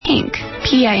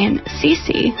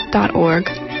pincc.org,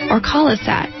 or call us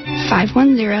at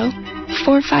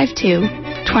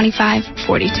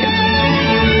 510-452-2542.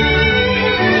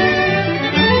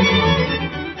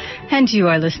 And you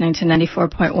are listening to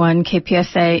 94.1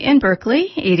 KPFA in Berkeley,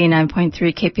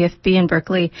 89.3 KPFB in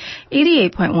Berkeley,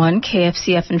 88.1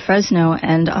 KFCF in Fresno,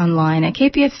 and online at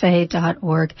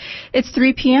kpfa.org. It's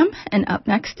 3 p.m., and up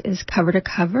next is Cover to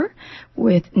Cover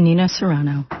with Nina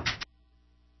Serrano.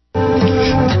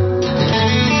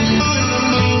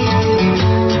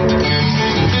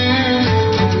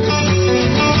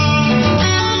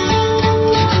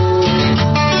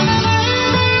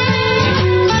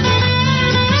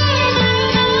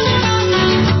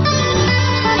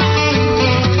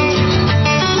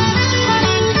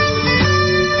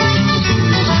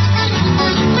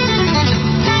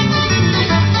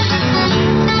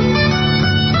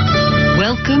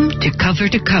 Cover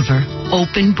to Cover,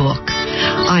 Open Book.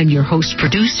 I'm your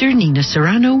host-producer, Nina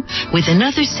Serrano, with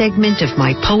another segment of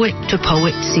my Poet to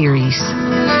Poet series.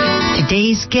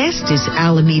 Today's guest is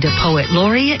Alameda Poet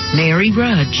Laureate Mary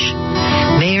Rudge.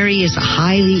 Mary is a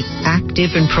highly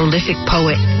active and prolific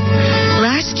poet.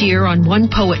 Last year, on one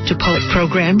Poet to Poet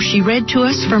program, she read to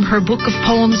us from her book of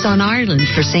poems on Ireland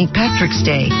for St. Patrick's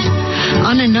Day.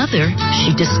 On another, she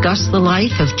discussed the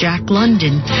life of Jack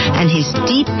London and his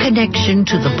deep connection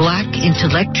to the Black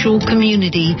intellectual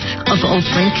community of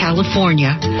Oakland,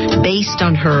 California, based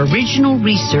on her original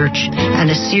research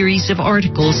and a series of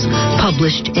articles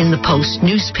published in the Post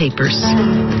newspapers.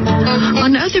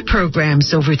 On other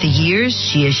programs over the years,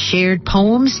 she has shared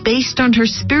poems based on her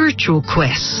spiritual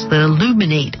quests that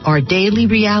illuminate our daily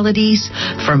realities,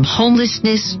 from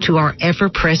homelessness to our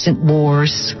ever-present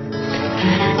wars.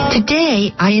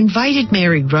 Today, I invited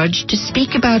Mary Rudge to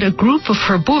speak about a group of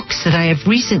her books that I have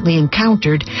recently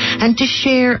encountered and to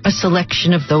share a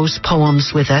selection of those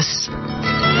poems with us.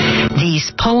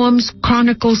 These poems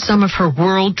chronicle some of her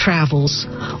world travels,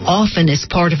 often as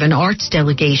part of an arts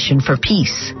delegation for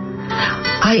peace.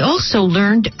 I also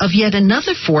learned of yet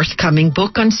another forthcoming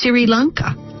book on Sri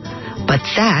Lanka, but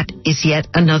that is yet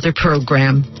another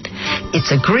program.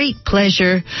 It's a great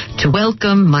pleasure to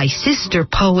welcome my sister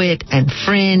poet and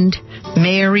friend,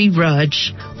 Mary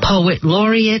Rudge, Poet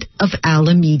Laureate of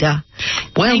Alameda.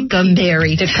 Welcome,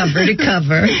 Mary, to Cover to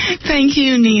Cover. Thank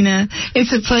you, Nina.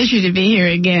 It's a pleasure to be here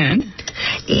again.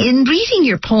 In reading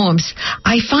your poems,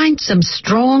 I find some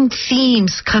strong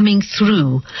themes coming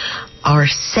through: our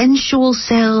sensual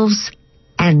selves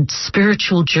and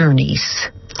spiritual journeys.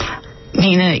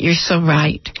 Nina, you're so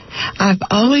right. I've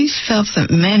always felt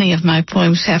that many of my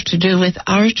poems have to do with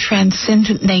our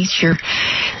transcendent nature.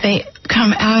 They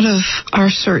come out of our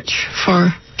search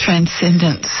for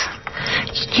transcendence.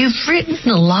 You've written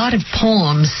a lot of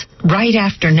poems right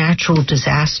after natural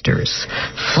disasters,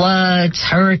 floods,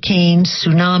 hurricanes,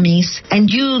 tsunamis, and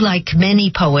you, like many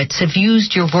poets, have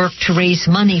used your work to raise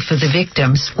money for the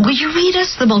victims. Will you read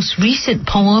us the most recent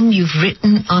poem you've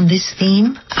written on this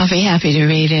theme? I'll be happy to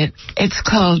read it. It's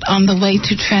called On the Way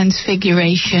to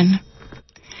Transfiguration.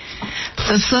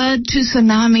 The flood,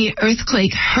 tsunami,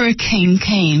 earthquake, hurricane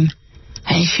came,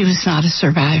 and she was not a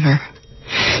survivor.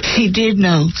 She did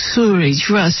know sewage,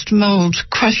 rust, mold,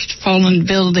 crushed fallen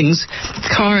buildings,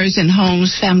 cars and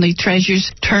homes, family treasures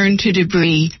turned to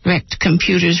debris, wrecked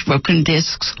computers, broken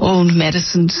discs, old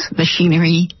medicines,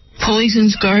 machinery,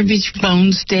 poisons, garbage,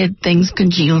 bones, dead things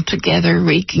congealed together,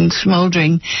 reeking,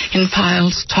 smoldering in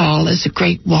piles tall as a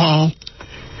great wall.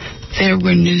 There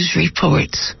were news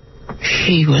reports.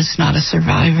 She was not a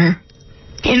survivor.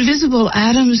 Invisible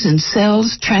atoms and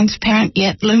cells, transparent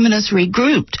yet luminous,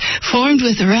 regrouped, formed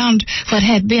with around what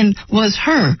had been was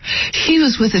her. She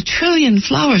was with 1 trillion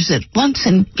flowers that once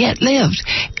and yet lived,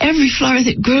 every flower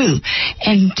that grew,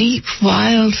 and deep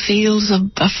wild fields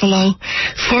of buffalo.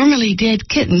 Formerly dead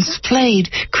kittens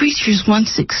played, creatures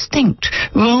once extinct,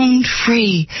 roamed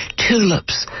free,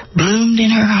 tulips bloomed in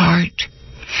her heart.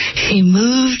 She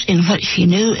moved in what she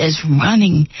knew as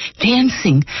running,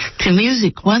 dancing to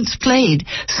music once played,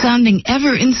 sounding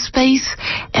ever in space,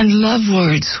 and love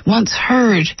words once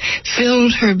heard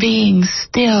filled her being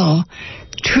still.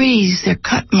 Trees, their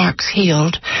cut marks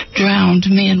healed, drowned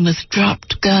men with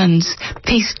dropped guns,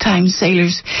 peacetime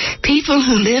sailors, people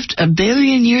who lived 1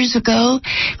 billion years ago,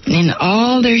 in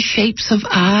all their shapes of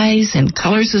eyes and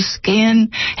colors of skin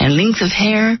and length of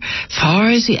hair, far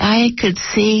as the eye could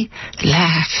see,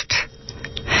 laughed.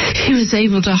 She was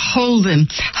able to hold them,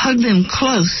 hug them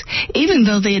close. Even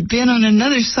though they had been on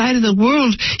another side of the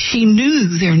world, she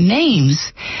knew their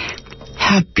names.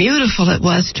 how beautiful it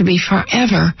was to be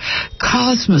forever.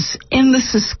 Cosmos,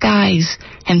 endless skies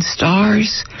and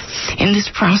stars. In this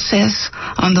process,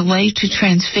 on the way to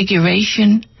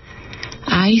transfiguration,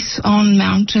 ice on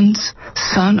mountains,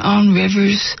 sun on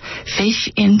rivers, fish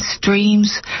in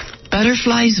streams,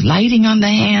 butterflies lighting on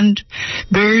the hand,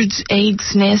 birds'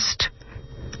 eggs nest.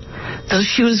 Though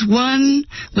she was one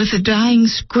with the dying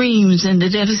screams and the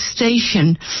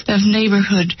devastation of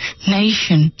neighborhood,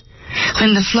 nation.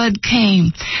 When the flood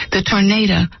came, the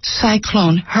tornado,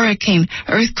 cyclone, hurricane,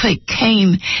 earthquake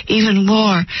came, even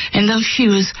war, and though she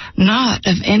was not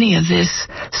of any of this,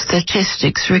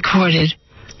 statistics recorded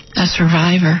a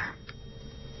survivor.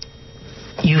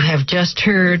 You have just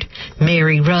heard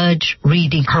Mary Rudge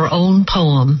reading her own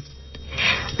poem.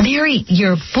 Mary,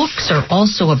 your books are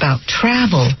also about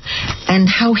travel and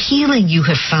how healing you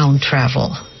have found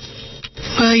travel.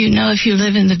 Well, you know, if you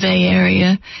live in the Bay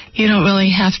Area, you don't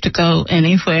really have to go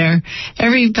anywhere.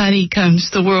 Everybody comes,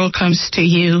 the world comes to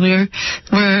you.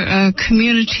 We're a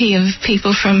community of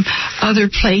people from other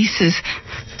places.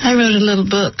 I wrote a little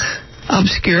book,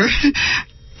 obscure,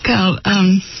 called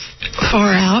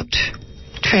Far Out,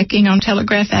 Trekking on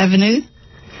Telegraph Avenue.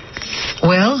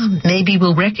 Well, maybe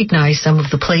we'll recognize some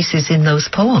of the places in those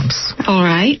poems. All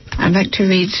right. I'd like to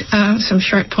read some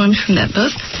short poems from that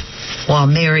book. While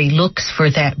Mary looks for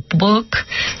that book,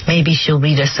 maybe she'll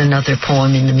read us another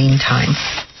poem in the meantime.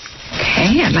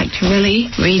 Okay, I'd like to really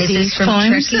read these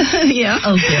poems. Yeah.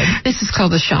 Oh, good. This is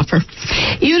called The Shopper.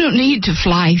 You don't need to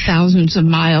fly thousands of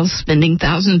miles, spending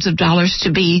thousands of dollars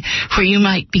to be where you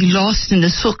might be lost in the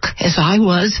souk, as I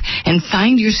was, and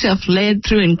find yourself led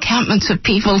through encampments of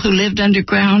people who lived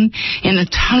underground in a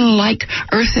tunnel-like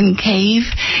earthen cave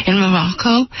in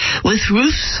Morocco, with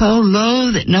roofs so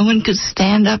low that no one could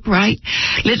stand upright,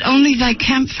 lit only by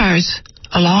campfires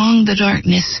along the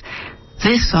darkness.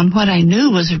 This, on what I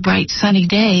knew was a bright sunny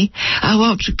day, I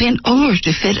walked bent over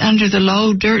to fit under the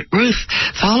low dirt roof,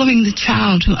 following the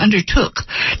child who undertook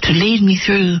to lead me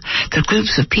through the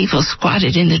groups of people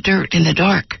squatted in the dirt in the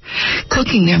dark,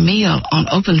 cooking their meal on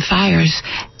open fires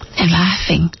and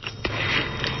laughing.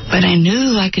 But I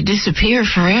knew I could disappear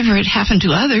forever. It happened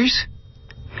to others.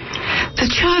 The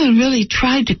child really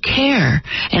tried to care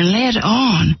and led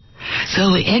on,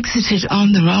 though we exited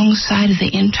on the wrong side of the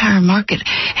entire market,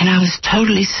 and I was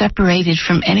totally separated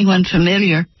from anyone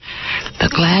familiar,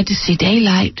 but glad to see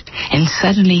daylight and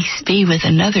suddenly be with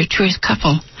another tourist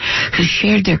couple who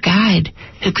shared their guide,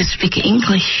 who could speak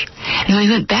English. And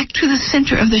we went back to the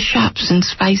center of the shops and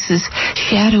spices,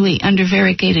 shadowy under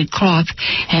variegated cloth,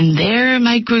 and there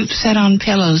my group sat on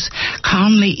pillows,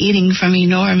 calmly eating from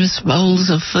enormous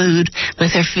bowls of food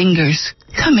with their fingers.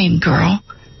 Come in, girl.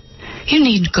 You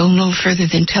need go no further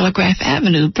than Telegraph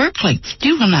Avenue, Berkeley.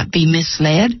 You will not be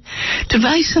misled. To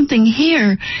buy something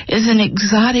here is an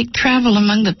exotic travel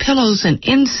among the pillows and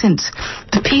incense,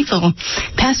 the people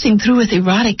passing through with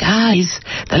erotic eyes,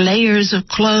 the layers of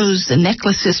clothes, the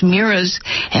necklaces, mirrors,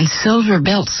 and silver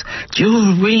belts,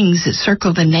 jewel rings that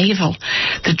circle the navel,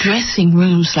 the dressing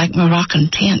rooms like Moroccan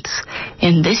tents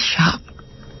in this shop.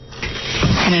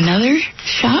 And another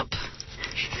shop?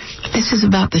 This is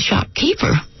about the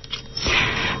shopkeeper.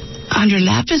 Under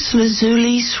lapis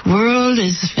lazuli swirled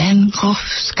is Van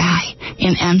Gogh's sky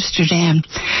in Amsterdam,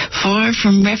 far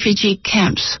from refugee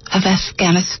camps of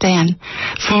Afghanistan,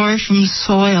 far from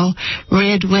soil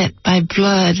red wet by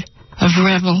blood of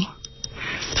rebel,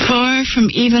 far from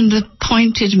even the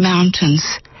pointed mountains.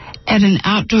 At an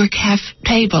outdoor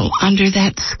table under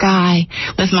that sky,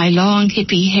 with my long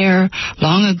hippie hair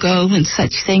long ago when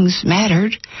such things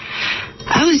mattered,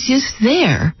 I was just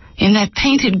there, in that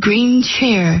painted green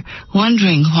chair,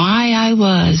 wondering why I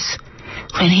was,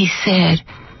 when he said,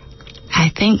 I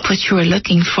think what you are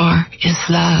looking for is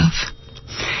love.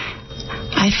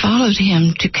 I followed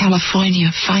him to California,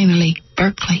 finally,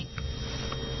 Berkeley.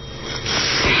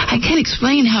 I can't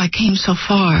explain how I came so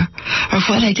far, or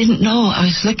what I didn't know I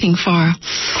was looking for.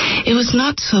 It was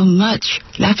not so much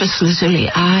lapis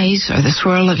lazuli eyes, or the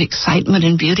swirl of excitement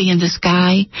and beauty in the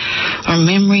sky, or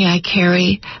memory I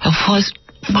carry of what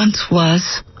once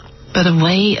was, but a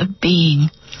way of being.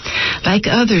 Like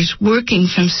others, working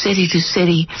from city to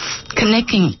city,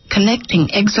 connecting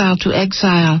exile to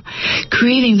exile,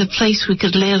 creating the place we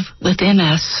could live within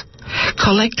us,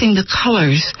 collecting the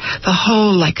colors, the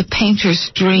whole like a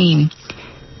painter's dream.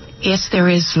 Yes, there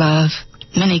is love,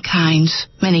 many kinds,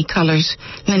 many colors,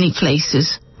 many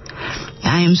places.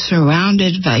 I am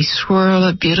surrounded by a swirl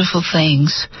of beautiful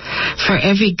things. For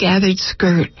every gathered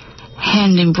skirt,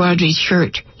 hand-embroidered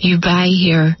shirt you buy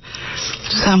here,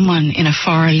 someone in a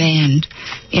far land,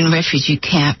 in refugee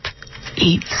camp,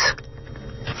 eats.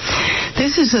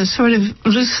 This is a sort of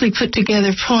loosely put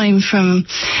together poem from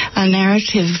a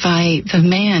narrative by the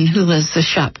man who was the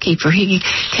shopkeeper. He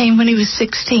came when he was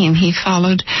 16. He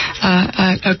followed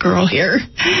a girl here.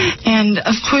 And,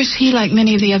 of course, he, like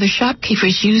many of the other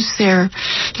shopkeepers, used their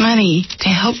money to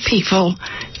help people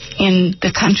in the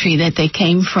country that they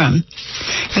came from.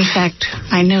 In fact,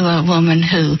 I knew a woman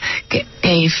who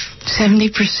gave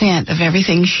 70% of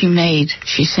everything she made,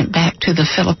 she sent back to the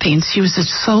Philippines. She was the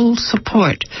sole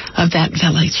support of that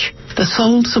village. The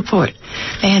sole support.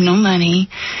 They had no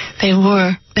money. They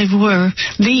wore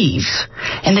leaves,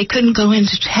 and they couldn't go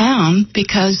into town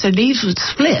because the leaves would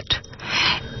split.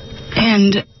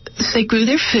 And so they grew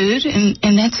their food, and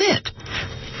that's it.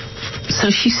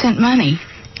 So she sent money.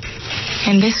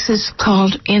 And this is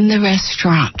called In the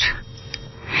Restaurant.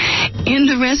 In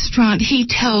the restaurant, he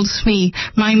tells me,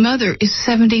 my mother is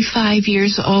 75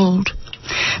 years old.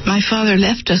 My father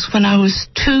left us when I was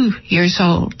 2 years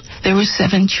old. There were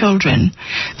 7 children.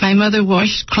 My mother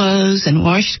washed clothes,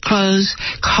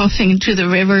 coughing into the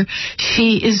river.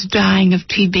 She is dying of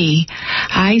TB.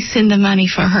 I send the money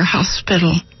for her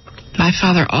hospital. My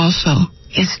father also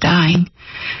is dying.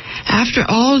 After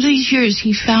all these years,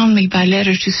 he found me by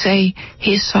letter to say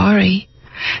he's sorry.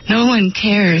 No one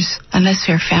cares unless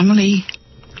they're family.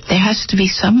 There has to be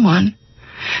someone.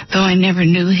 Though I never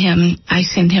knew him, I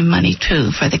send him money, too,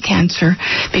 for the cancer,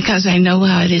 because I know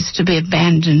how it is to be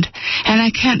abandoned. And I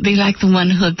can't be like the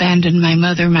one who abandoned my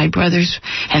mother, my brothers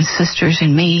and sisters,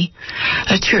 and me.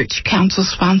 A church council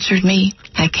sponsored me.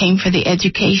 I came for the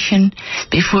education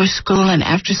before school and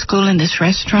after school in this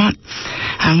restaurant.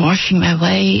 I'm washing my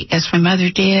way, as my mother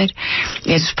did.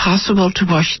 It's possible to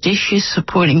wash dishes,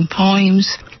 supporting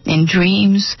poems in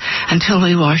dreams, until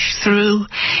we wash through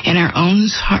in our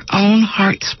own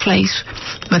heart's place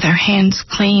with our hands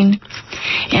clean.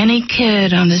 Any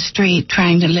kid on the street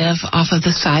trying to live off of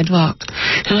the sidewalk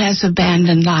who has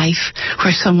abandoned life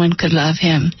where someone could love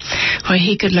him, where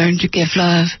he could learn to give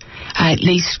love, I at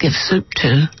least give soup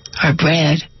to, or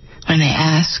bread, when they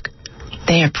ask.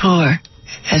 They are poor,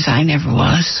 as I never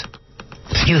was.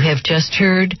 You have just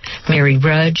heard Mary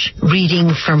Rudge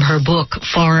reading from her book,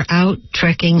 Far Out,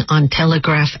 Trekking on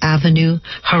Telegraph Avenue,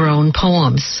 her own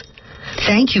poems.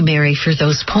 Thank you, Mary, for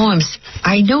those poems.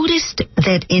 I noticed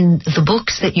that in the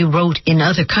books that you wrote in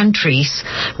other countries,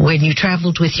 when you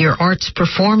traveled with your arts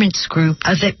performance group,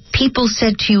 that people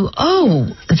said to you,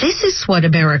 oh, this is what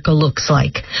America looks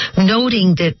like,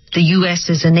 noting that the U.S.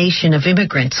 is a nation of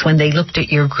immigrants when they looked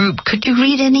at your group. Could you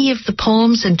read any of the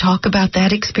poems and talk about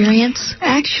that experience?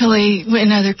 Actually,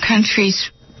 in other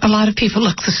countries, a lot of people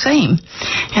look the same,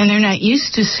 and they're not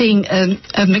used to seeing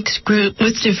a mixed group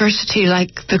with diversity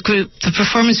like the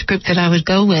performance group that I would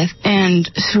go with. And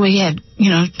so we had,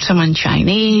 someone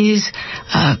Chinese,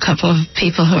 a couple of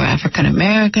people who are African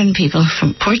American, people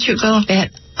from Portugal that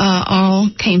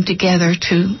all came together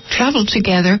to travel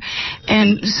together.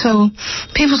 And so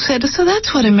people said, so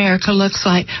that's what America looks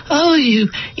like. Oh, you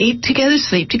eat together,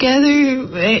 sleep together,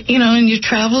 in your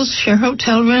travels, share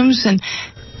hotel rooms, and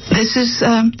this is,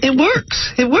 it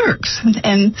works.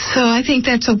 And so I think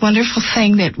that's a wonderful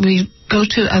thing that we go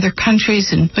to other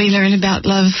countries and we learn about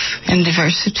love and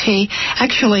diversity.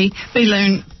 Actually, we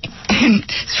learn in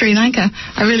Sri Lanka,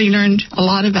 I really learned a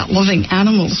lot about loving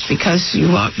animals, because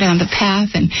you walk down the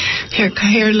path and here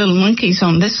are little monkeys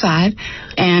on this side,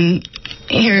 and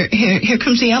here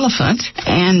comes the elephant,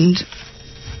 and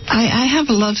I have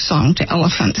a love song to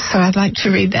elephants, so I'd like to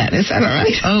read that. Is that all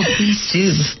right? Oh, please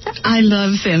do. I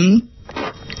love them.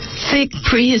 Thick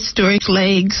prehistoric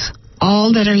legs,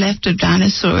 all that are left of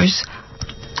dinosaurs.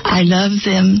 I love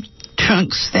them.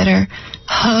 Trunks that are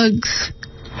hugs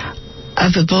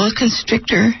of a boa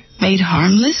constrictor made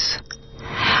harmless.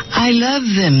 I love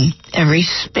them. Every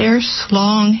sparse,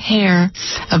 long hair,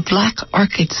 a black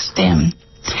orchid stem.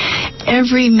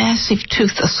 Every massive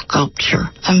tooth, a sculpture,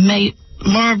 a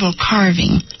marble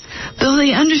carving. Though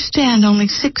they understand only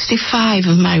 65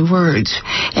 of my words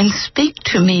and speak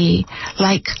to me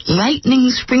like lightning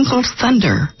sprinkled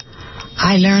thunder,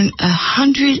 I learn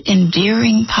 100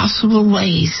 endearing possible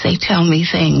ways they tell me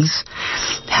things.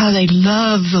 How they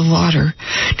love the water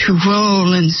to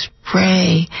roll and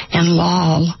spray and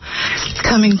loll,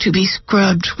 coming to be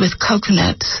scrubbed with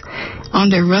coconuts on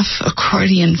their rough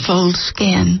accordion fold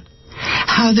skin.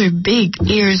 How their big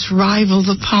ears rival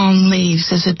the palm leaves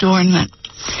as adornment.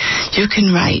 You can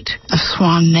write of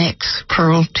swan necks,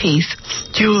 pearl teeth,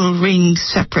 jewel rings,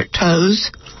 separate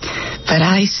toes, but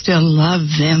I still love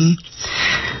them.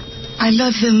 I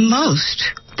love them most,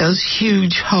 those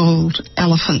huge-holed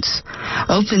elephants,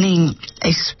 opening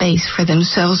a space for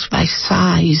themselves by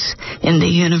size in the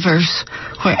universe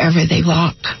wherever they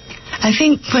walk. I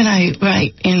think when I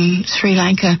write in Sri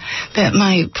Lanka that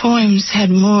my poems had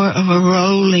more of a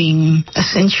rolling, a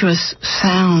sensuous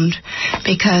sound,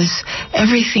 because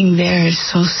everything there is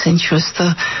so sensuous.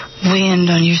 The wind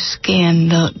on your skin,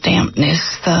 the dampness,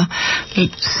 the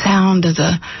sound of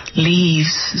the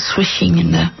leaves swishing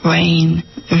in the rain.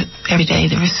 Every day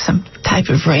there was some type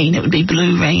of rain. It would be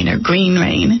blue rain or green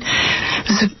rain. It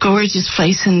was a gorgeous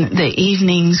place, and the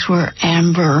evenings were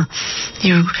amber.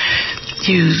 You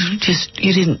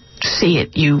didn't see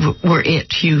it. You were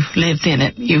it. You lived in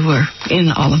it. You were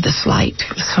in all of this light.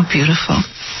 It was so beautiful.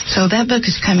 So that book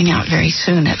is coming out very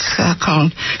soon. It's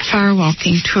called Fire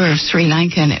Walking Tour of Sri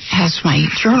Lanka, and it has my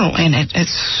journal in it.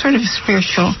 It's sort of a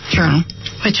spiritual journal,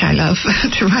 which I love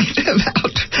to write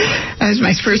about as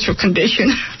my spiritual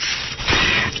condition.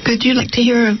 Would you like to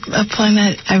hear a poem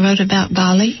that I wrote about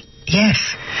Bali? Yes.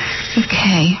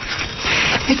 Okay.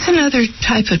 It's another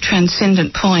type of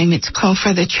transcendent poem. It's called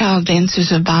For the Child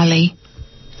Dancers of Bali.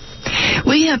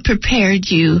 We have prepared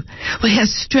you. We have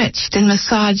stretched and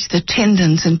massaged the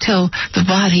tendons until the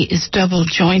body is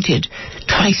double-jointed,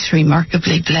 twice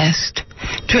remarkably blessed.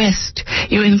 Dressed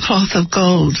you in cloth of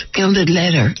gold, gilded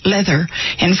leather,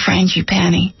 and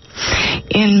frangipani.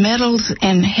 In medals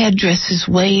and headdresses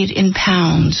weighed in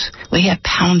pounds, we have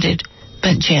pounded,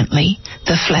 but gently,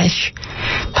 the flesh,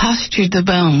 postured the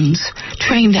bones,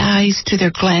 trained eyes to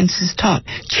their glances, taught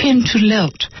chin to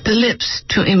lilt, the lips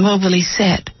to immobilely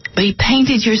set. We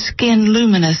painted your skin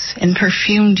luminous and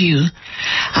perfumed you.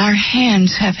 Our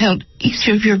hands have held each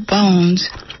of your bones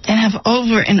and have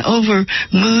over and over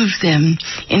moved them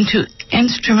into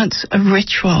instruments of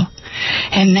ritual.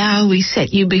 And now we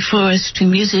set you before us to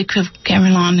music of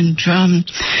gamelan and drum,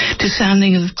 to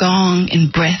sounding of gong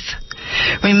and breath,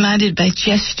 reminded by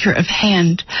gesture of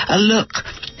hand, a look,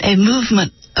 a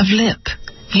movement of lip.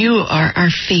 You are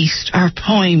our feast, our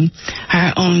poem,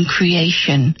 our own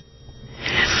creation.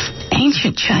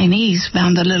 Ancient Chinese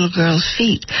bound the little girl's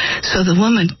feet so the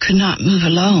woman could not move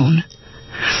alone.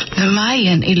 The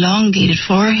Mayan elongated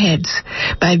foreheads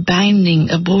by binding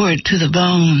a board to the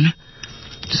bone.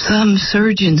 Some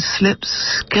surgeon slipped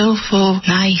skillful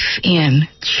knife in,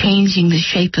 changing the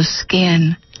shape of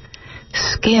skin.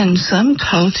 Skin, some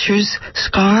cultures,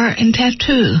 scar and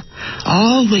tattoo.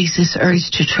 Always this urge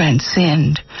to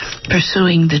transcend,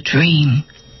 pursuing the dream.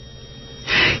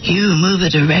 You move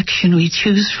a direction we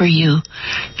choose for you.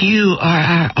 You are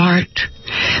our art.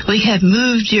 We have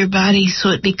moved your body so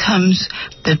it becomes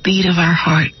the beat of our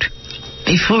heart.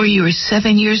 Before you were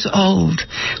 7 years old,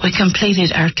 we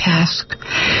completed our task.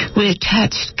 We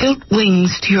attached gilt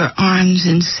wings to your arms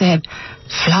and said,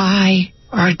 fly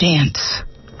or dance.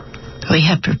 We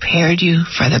have prepared you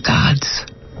for the gods.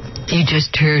 You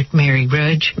just heard Mary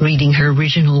Rudge reading her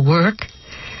original work.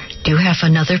 Do you have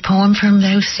another poem from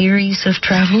those series of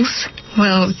travels?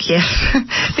 Well, yes,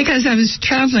 because I was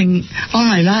traveling all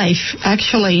my life.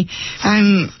 Actually,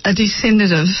 I'm a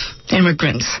descendant of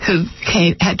immigrants who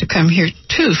had to come here,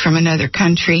 too, from another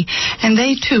country. And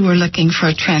they, too, were looking for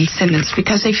a transcendence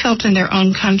because they felt in their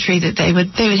own country that they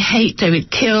would hate, they would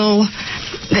kill,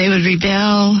 they would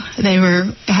rebel. They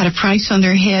had a price on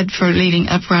their head for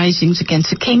leading uprisings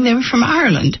against the king. They were from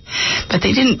Ireland, but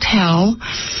they didn't tell.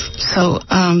 So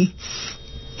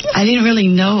I didn't really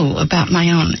know about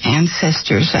my own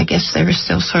ancestors. I guess they were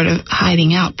still sort of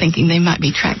hiding out, thinking they might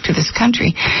be tracked to this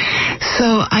country.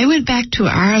 So I went back to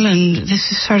Ireland. This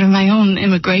is sort of my own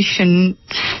immigration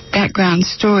background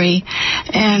story.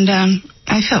 And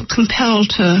I felt compelled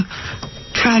to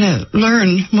try to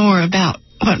learn more about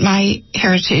what my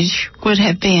heritage would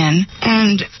have been.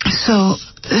 And so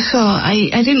I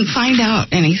didn't find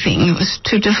out anything. It was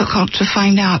too difficult to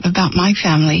find out about my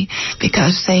family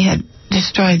because they had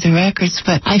destroyed the records,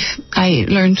 but I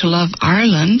learned to love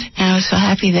Ireland, and I was so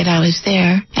happy that I was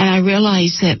there. And I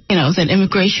realized that, that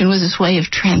immigration was this way of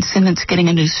transcendence,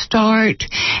 getting a new start,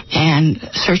 and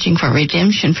searching for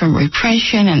redemption from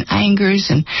repression and angers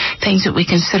and things that we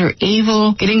consider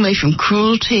evil, getting away from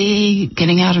cruelty,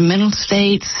 getting out of mental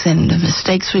states and the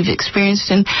mistakes we've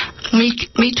experienced. And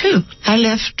me too. I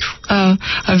left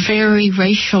a very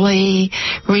racially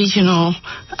regional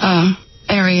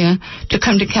area to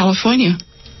come to California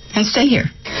and stay here.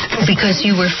 Because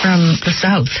you were from the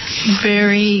South.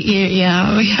 Very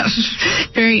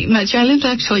much. I lived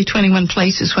actually 21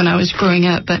 places when I was growing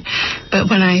up, but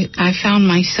when I found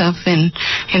myself in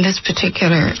this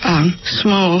particular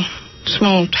small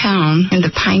town in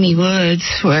the piney woods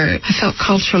where I felt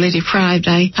culturally deprived,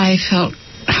 I felt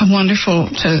wonderful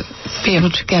to be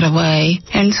able to get away.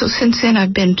 And so since then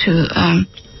I've been to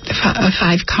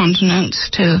 5 continents,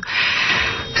 to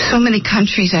so many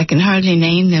countries I can hardly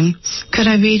name them. Could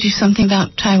I read you something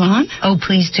about Taiwan? Oh,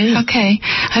 please do. Okay.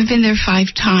 I've been there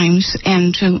 5 times,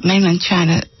 and to mainland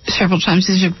China several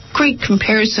times. There's a great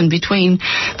comparison between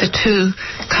the 2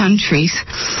 countries.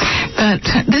 But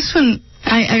this one,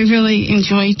 I really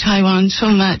enjoy Taiwan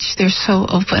so much. They're so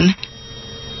open.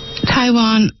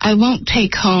 Taiwan, I won't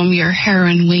take home your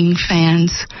heron wing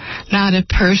fans, not a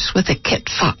purse with a kit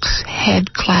fox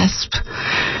head clasp,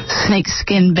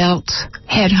 snakeskin belts,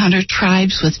 headhunter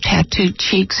tribes with tattooed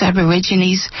cheeks,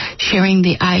 aborigines sharing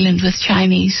the island with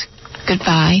Chinese.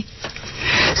 Goodbye.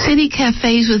 City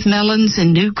cafes with melons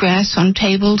and new grass on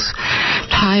tables,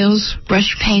 tiles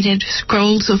brush-painted,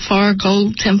 scrolls of far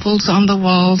gold temples on the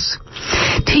walls.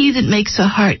 Tea that makes a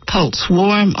heart pulse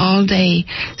warm all day,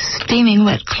 steaming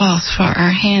wet cloth for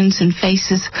our hands and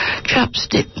faces,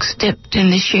 chopsticks dipped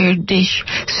in the shared dish,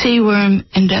 seaworm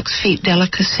and duck's feet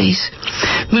delicacies,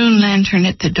 moon lantern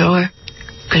at the door.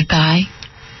 Goodbye.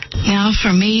 Now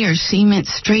for me are cement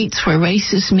streets where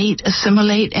races meet,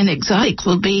 assimilate, and exotic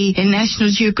will be in National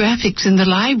Geographics in the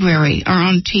library or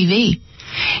on TV.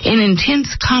 In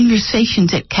intense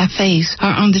conversations at cafes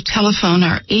or on the telephone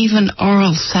or even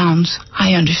oral sounds,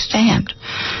 I understand.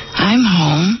 I'm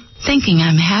home, thinking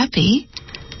I'm happy.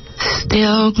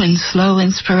 Still, when slow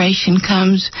inspiration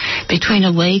comes between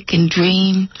awake and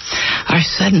dream, or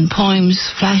sudden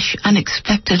poems flash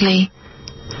unexpectedly,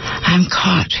 I'm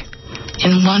caught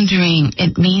in wondering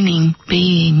at meaning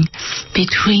being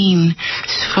between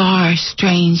far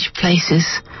strange places,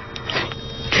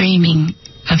 dreaming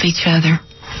of each other.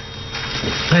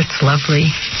 That's lovely.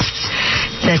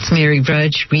 That's Mary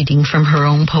Brudge reading from her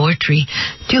own poetry.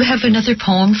 Do you have another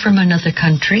poem from another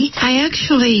country? I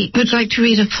actually would like to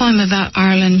read a poem about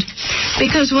Ireland,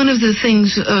 because one of the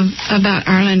things about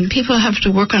Ireland, people have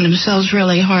to work on themselves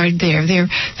really hard there.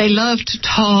 They love to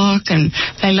talk and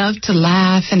they love to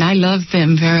laugh, and I love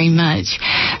them very much.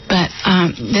 But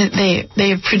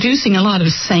they are producing a lot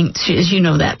of saints, as you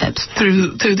know that. That's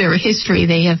through their history.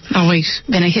 They have always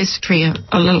been a history of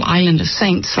a little island of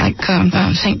saints like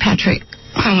St. Patrick,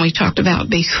 whom we talked about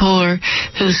before,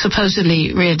 who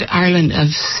supposedly rid Ireland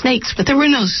of snakes, but there were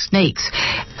no snakes.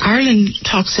 Ireland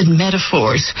talks in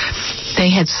metaphors. They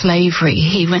had slavery.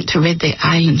 He went to rid the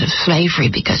island of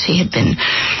slavery because he had been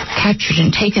captured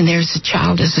and taken there as a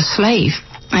child as a slave,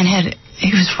 and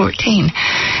he was 14.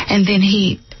 And then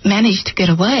he managed to get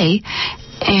away,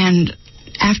 and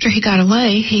after he got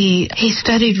away, he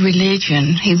studied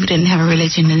religion. He didn't have a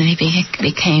religion, and then he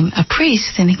became a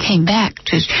priest, and he came back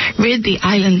to rid the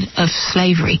island of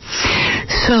slavery.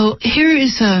 So here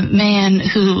is a man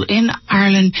who, in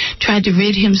Ireland, tried to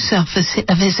rid himself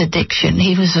of his addiction.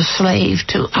 He was a slave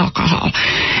to alcohol,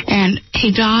 and he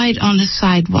died on the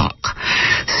sidewalk.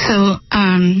 So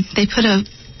they put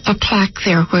a plaque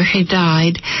there where he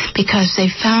died, because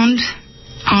they found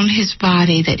on his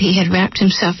body that he had wrapped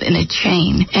himself in a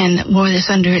chain and wore this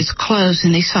under his clothes, and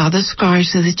they saw the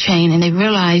scars of the chain, and they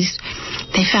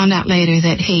found out later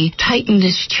that he tightened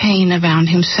this chain around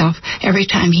himself every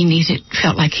time he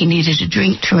felt like he needed a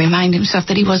drink, to remind himself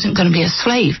that he wasn't going to be a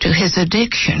slave to his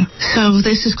addiction. So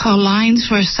this is called Lines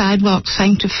for a Sidewalk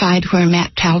Sanctified, where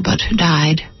Matt Talbot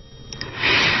died.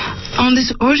 On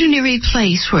this ordinary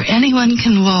place where anyone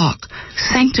can walk,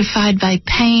 sanctified by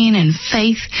pain and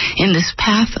faith in this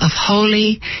path of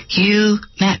holy, you,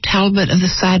 Matt Talbot of the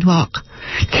sidewalk,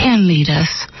 can lead us.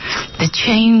 The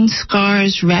chain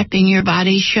scars wrapping your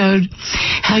body showed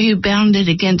how you bound it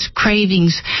against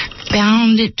cravings,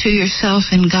 bound it to yourself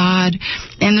and God,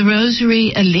 and the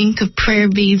rosary, a link of prayer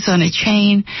beads on a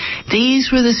chain.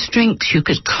 These were the strengths you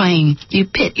could claim. You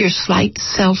pit your slight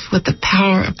self with the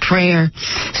power of prayer,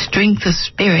 strength of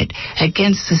spirit,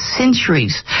 against the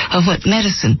centuries of what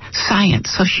medicine,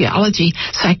 science, sociology,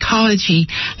 psychology,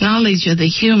 knowledge of the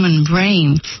human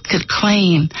brain could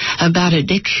claim about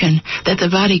addiction, that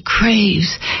the body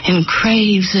craves and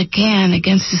craves again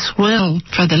against its will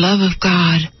for the love of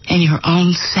God and your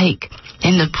own sake.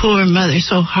 And the poor mother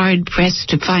so hard-pressed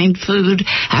to find food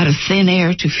out of thin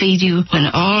air to feed you, when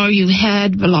all you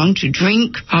had belonged to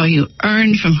drink, all you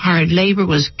earned from hard labor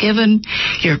was given,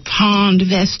 your pawned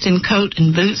vest and coat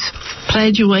and boots,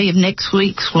 pledge away of next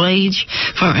week's wage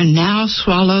for a now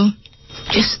swallow,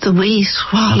 just the wee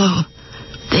swallow,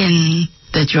 then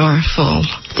the drawer full,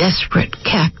 desperate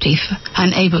captive,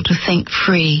 unable to think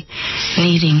free,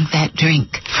 needing that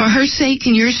drink. For her sake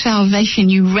and your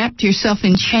salvation, you wrapped yourself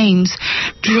in chains,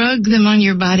 drug them on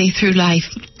your body through life,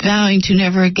 vowing to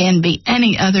never again be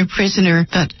any other prisoner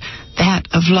but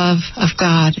that of love of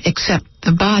God, except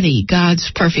the body, God's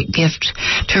perfect gift,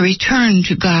 to return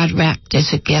to God wrapped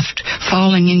as a gift,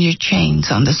 falling in your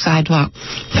chains on the sidewalk.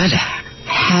 But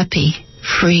happy,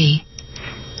 free.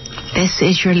 This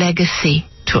is your legacy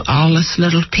to all us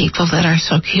little people that are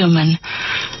so human.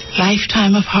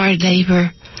 Lifetime of hard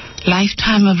labor,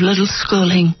 lifetime of little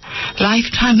schooling,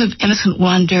 lifetime of innocent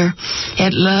wonder.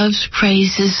 It loves,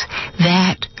 praises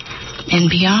that, and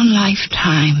beyond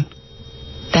lifetime,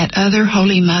 that other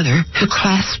Holy Mother who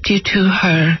clasped you to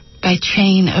her by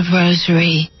chain of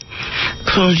rosary,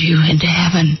 pulled you into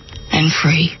heaven and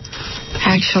free.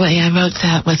 Actually, I wrote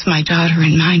that with my daughter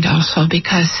in mind also,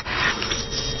 because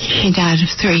she died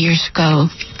 3 years ago,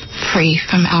 free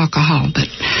from alcohol, but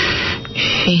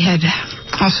she had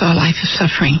also a life of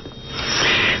suffering,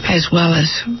 as well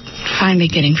as finally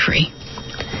getting free.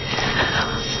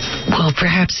 Well,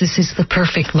 perhaps this is the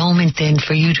perfect moment then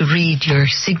for you to read your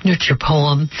signature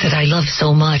poem that I love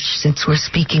so much, since we're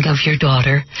speaking of your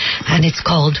daughter, and it's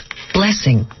called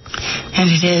Blessing. And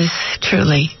it is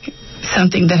truly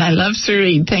something that I love to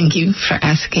read. Thank you for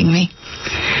asking me.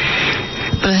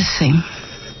 Blessing.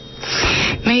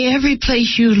 May every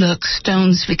place you look,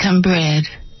 stones become bread.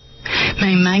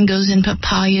 May mangoes and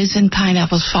papayas and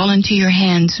pineapples fall into your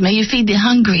hands. May you feed the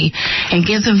hungry and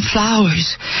give them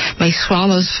flowers. May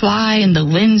swallows fly in the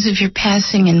winds of your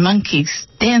passing and monkeys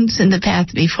dance in the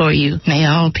path before you. May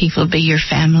all people be your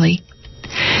family.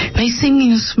 May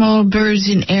singing of small birds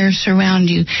in air surround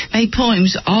you. May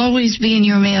poems always be in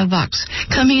your mailbox,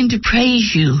 coming in to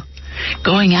praise you,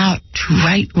 going out to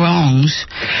right wrongs.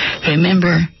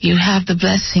 Remember, you have the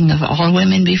blessing of all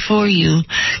women before you,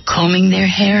 combing their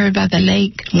hair by the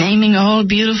lake, naming all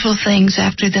beautiful things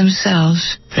after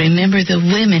themselves. Remember the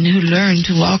women who learned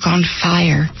to walk on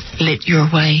fire, lit your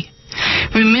way.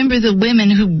 Remember the women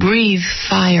who breathe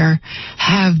fire,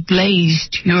 have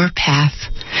blazed your path.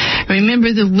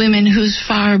 Remember the women whose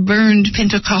fire burned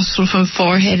Pentecostal from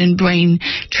forehead and brain,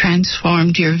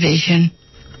 transformed your vision.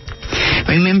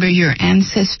 Remember your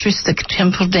ancestress, the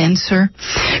temple dancer.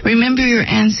 Remember your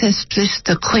ancestress,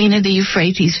 the queen of the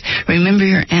Euphrates. Remember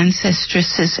your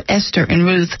ancestresses, Esther and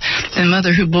Ruth, the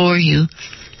mother who bore you,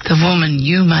 the woman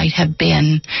you might have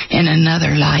been in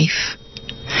another life.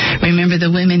 Remember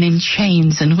the women in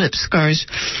chains and whip scars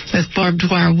with barbed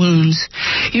wire wounds.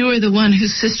 You are the one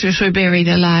whose sisters were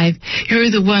buried alive. You are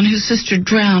the one whose sister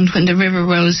drowned when the river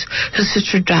rose, whose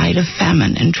sister died of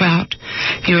famine and drought.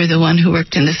 You are the one who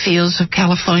worked in the fields of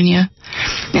California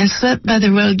and slept by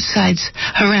the roadsides,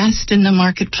 harassed in the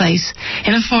marketplace,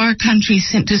 in a far country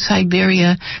sent to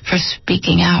Siberia for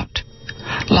speaking out,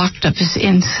 locked up as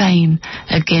insane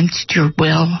against your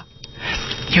will.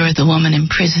 You are the woman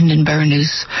imprisoned in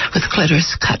Burnous with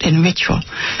clitoris cut in ritual,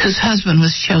 whose husband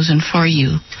was chosen for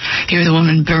you. You're the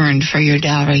woman burned for your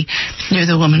dowry. You're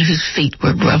the woman whose feet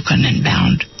were broken and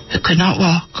bound, who could not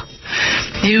walk.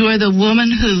 You are the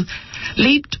woman who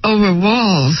leaped over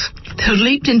walls, who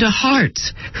leaped into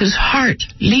hearts, whose heart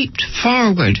leaped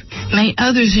forward. May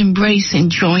others embrace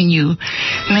and join you.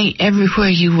 May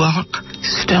everywhere you walk,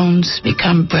 stones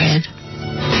become bread.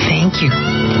 Thank you.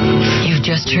 You've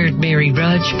just heard Mary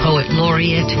Rudge, Poet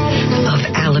Laureate of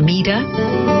Alameda.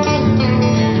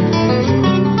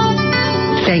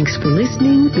 Thanks for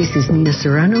listening. This is Nina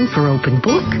Serrano for Open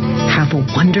Book. Have a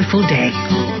wonderful day.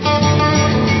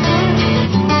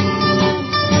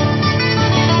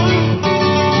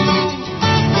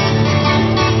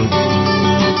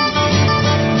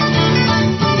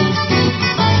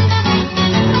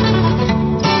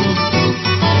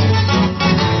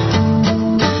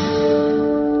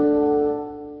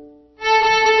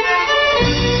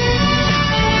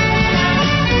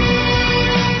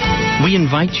 We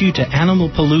invite you to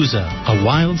Animalpalooza, a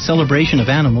wild celebration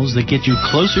of animals that get you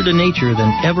closer to nature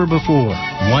than ever before.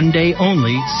 One day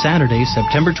only, Saturday,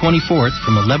 September 24th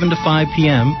from 11 to 5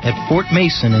 p.m. at Fort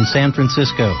Mason in San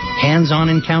Francisco.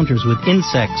 Hands-on encounters with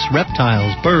insects,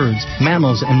 reptiles, birds,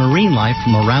 mammals, and marine life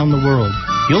from around the world.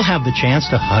 You'll have the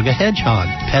chance to hug a hedgehog,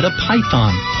 pet a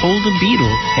python, hold a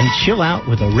beetle, and chill out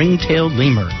with a ring-tailed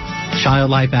lemur.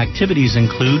 Child life activities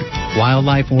include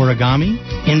wildlife origami,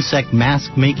 insect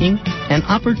mask making, and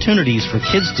opportunities for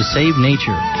kids to save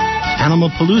nature.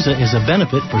 Animalpalooza is a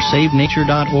benefit for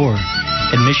SaveNature.org.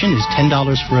 Admission is $10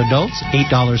 for adults, $8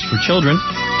 for children.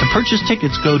 To purchase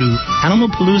tickets, go to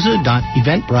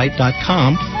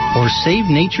animalpalooza.eventbrite.com or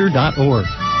SaveNature.org.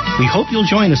 We hope you'll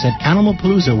join us at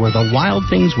Animalpalooza, where the wild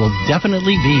things will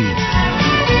definitely be.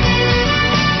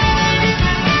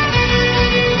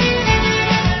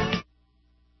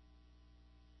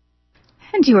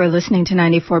 And you are listening to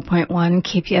 94.1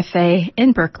 KPFA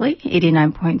in Berkeley,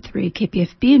 89.3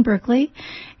 KPFB in Berkeley,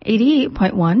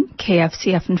 88.1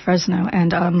 KFCF in Fresno,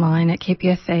 and online at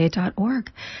kpfa.org.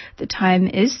 The time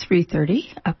is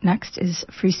 3:30. Up next is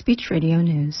Free Speech Radio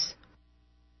News.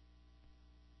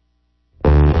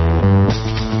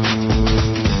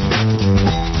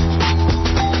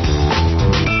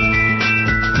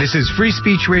 This is Free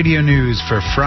Speech Radio News for Friday.